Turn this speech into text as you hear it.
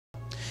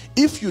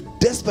If you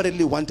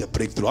desperately want a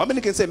breakthrough, how many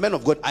can say, man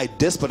of God, I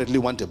desperately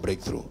want a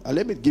breakthrough?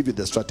 Let me give you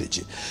the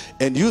strategy.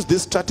 And use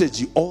this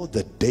strategy all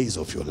the days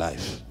of your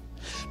life.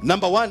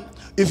 Number one,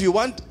 if you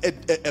want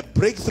a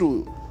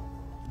breakthrough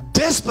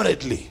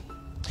desperately,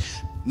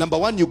 number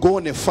one, you go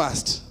on a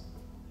fast.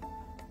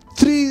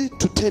 3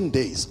 to 10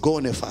 days, go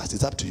on a fast.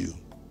 It's up to you,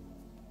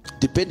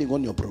 depending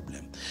on your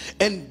problem.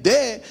 And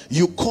there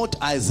you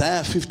quote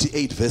Isaiah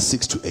 58 verse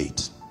 6 to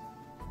 8.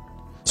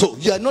 So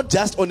you are not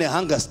just on a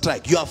hunger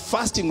strike. You are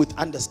fasting with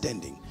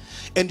understanding.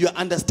 And you are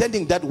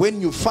understanding that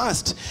when you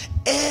fast,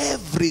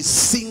 every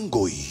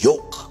single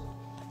yoke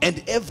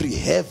and every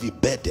heavy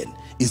burden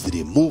is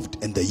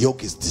removed and the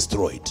yoke is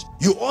destroyed.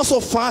 You also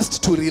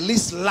fast to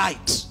release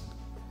light.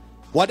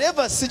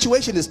 Whatever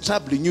situation is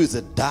troubling you is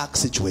a dark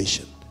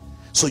situation.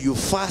 So you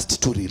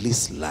fast to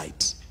release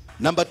light.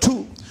 Number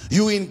two,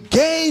 you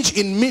engage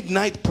in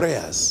midnight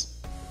prayers.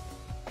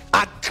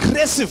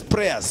 Aggressive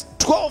prayers.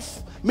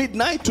 12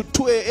 midnight to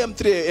 2 a.m.,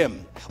 3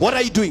 a.m. What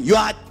are you doing? You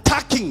are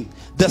attacking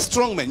the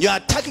strong man. You are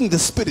attacking the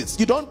spirits.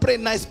 You don't pray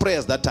nice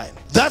prayers that time.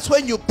 That's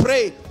when you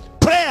pray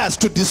prayers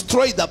to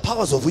destroy the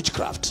powers of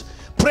witchcraft.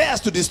 Prayers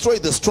to destroy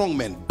the strong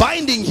man.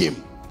 Binding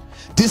him.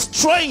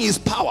 Destroying his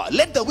power.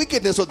 Let the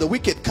wickedness of the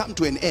wicked come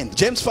to an end.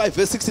 James 5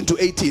 verse 16 to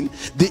 18.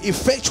 The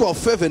effectual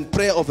fervent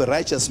prayer of a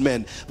righteous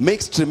man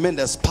makes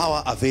tremendous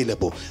power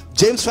available.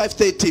 James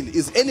 5:13.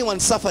 Is anyone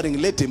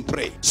suffering? Let him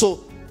pray.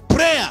 So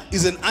prayer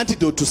is an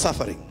antidote to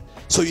suffering.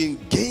 So you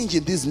engage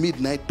in these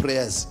midnight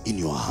prayers in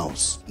your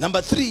house. Number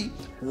three,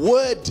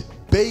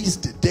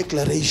 word-based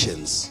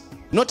declarations.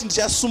 Not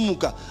just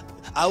sumuka,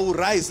 I will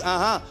rise.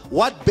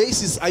 What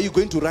basis are you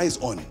going to rise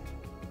on?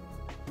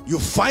 You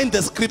find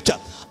the scripture.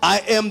 I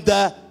am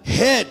the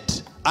head.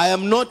 I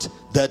am not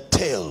the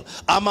tail.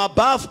 I'm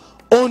above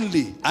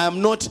only. I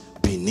am not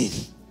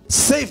beneath.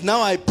 Save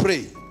now, I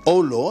pray. Oh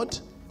Lord,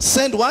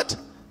 send what?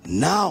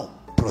 Now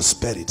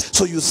prosperity.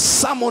 So you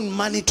summon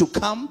money to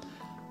come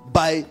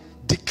by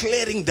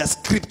declaring the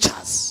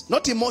scriptures,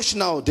 not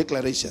emotional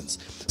declarations,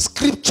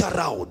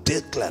 scriptural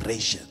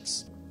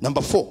declarations.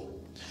 Number four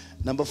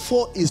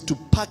is to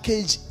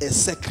package a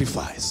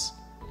sacrifice.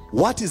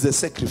 What is a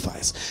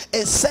sacrifice?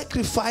 A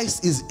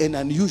sacrifice is an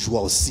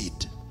unusual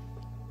seed.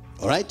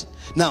 All right,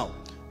 now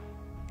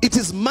it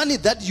is money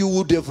that you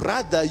would have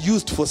rather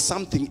used for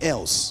something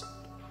else,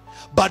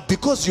 but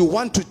because you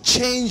want to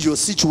change your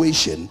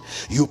situation,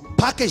 you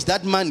package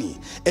that money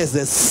as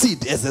a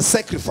seed, as a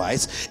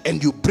sacrifice,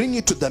 and you bring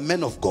it to the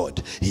man of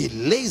God. He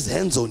lays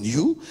hands on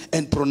you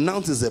and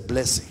pronounces a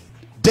blessing.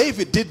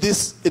 David did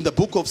this in the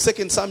book of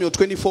 2 Samuel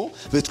 24,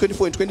 verse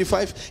 24 and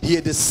 25. He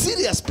had a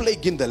serious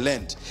plague in the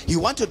land. He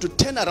wanted to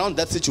turn around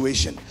that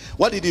situation.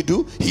 What did he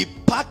do? He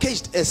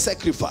packaged a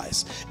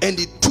sacrifice and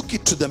he took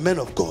it to the man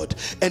of God.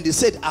 And he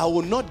said, I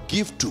will not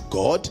give to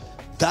God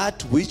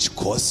that which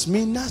costs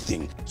me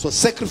nothing. So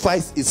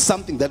sacrifice is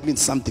something that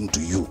means something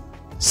to you.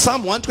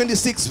 Psalm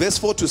 126 verse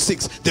 4 to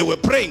 6. They were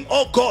praying,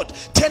 oh God,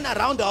 turn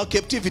around our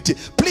captivity.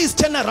 Please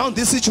turn around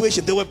this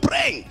situation. They were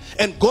praying.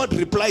 And God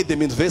replied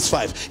them in verse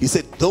 5. He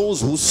said,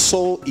 those who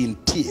sow in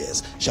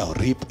tears shall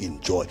reap in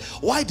joy.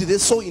 Why did they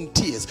sow in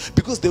tears?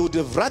 Because they would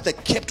have rather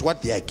kept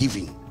what they are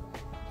giving.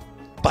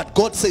 But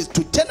God says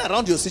to turn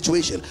around your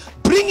situation,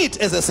 bring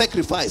it as a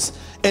sacrifice.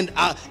 And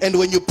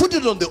when you put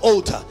it on the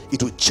altar,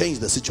 it will change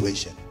the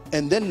situation.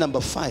 And then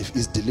number 5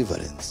 is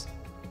deliverance.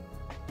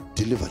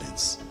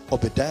 Deliverance.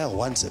 Obadiah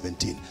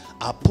 1:17.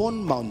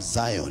 Upon Mount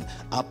Zion,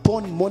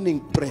 upon morning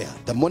prayer,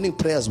 the morning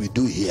prayers we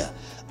do here,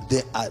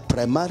 they are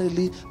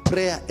primarily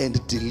prayer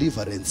and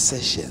deliverance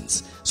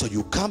sessions. So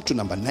you come to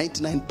number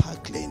 99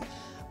 Park Lane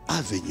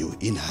Avenue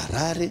in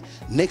Harare,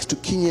 next to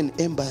Kenyan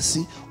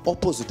Embassy,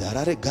 opposite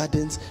Harare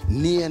Gardens,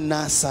 near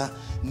NASA,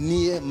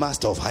 near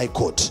Master of High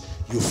Court.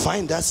 You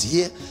find us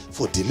here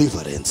for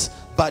deliverance.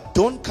 But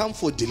don't come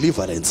for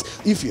deliverance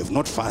if you have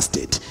not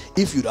fasted,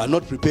 if you are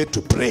not prepared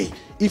to pray,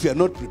 if you are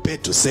not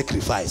prepared to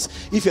sacrifice,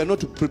 if you are not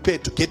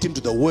prepared to get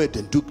into the word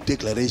and do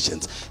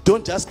declarations.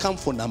 Don't just come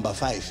for number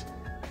 5.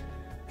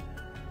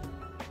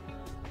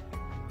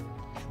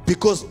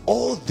 Because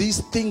all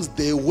these things,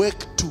 they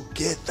work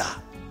together.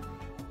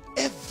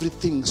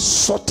 Everything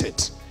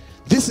sorted.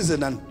 This is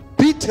an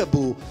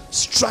unbeatable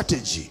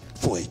strategy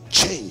for a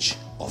change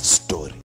of story.